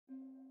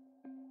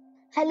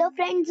Hello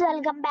friends,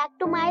 welcome back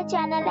to my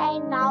channel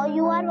and now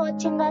you are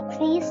watching a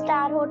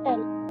 3-star hotel.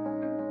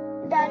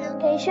 The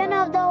location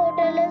of the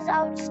hotel is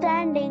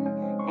outstanding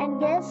and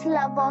guests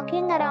love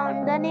walking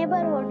around the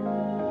neighborhood.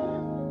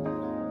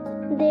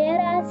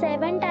 There are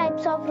 7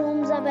 types of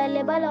rooms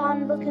available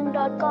on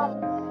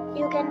booking.com.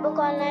 You can book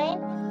online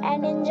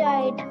and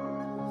enjoy it.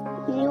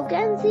 You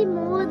can see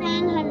more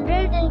than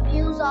 100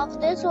 reviews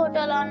of this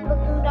hotel on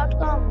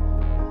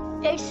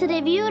booking.com. Its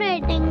review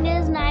rating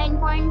is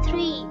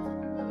 9.3.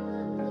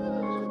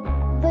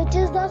 which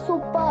is the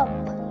superb.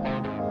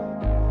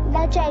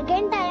 The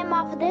check-in time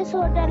of this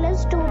hotel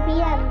is 2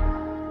 p.m.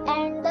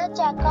 and the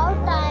checkout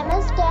time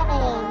is 10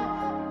 a.m.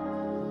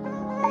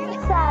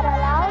 Pets are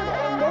allowed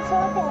in this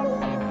hotel.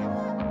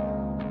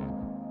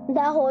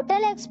 The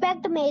hotel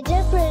accepts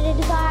major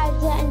credit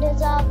cards and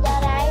reserves the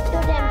right to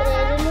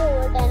temporarily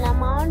hold an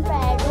amount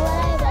prior to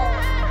arrival.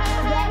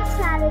 Guests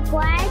are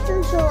required to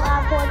show a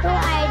photo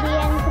ID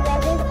and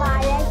credit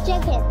card at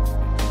check-in.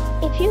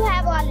 If you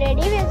have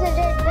already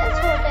visited this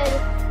hotel,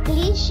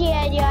 please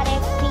share your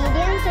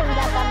experience in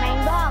the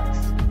comment box.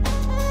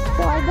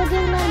 For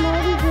booking or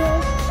more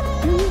details,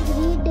 please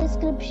read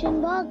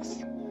description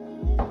box.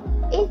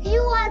 If you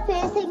are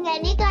facing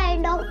any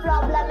kind of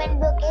problem in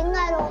booking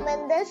a room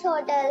in this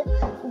hotel,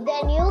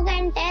 then you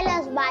can tell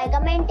us by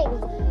commenting.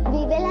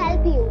 We will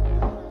help you.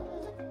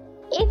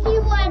 If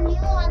you are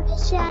new on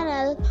this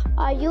channel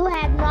or you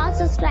have not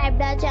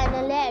subscribed our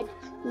channel yet,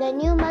 then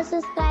you must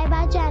subscribe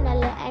our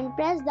channel and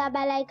press the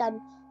bell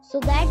icon so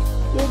that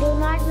you do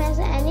not miss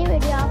any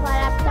video of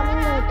our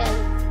upcoming hotel.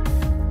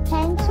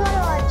 Thanks for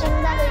watching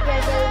the video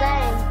till the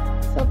end.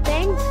 So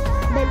friends,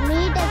 we'll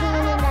meet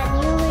again in a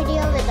new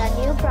video with a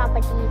new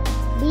property.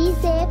 Be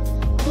safe,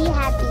 be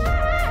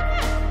happy.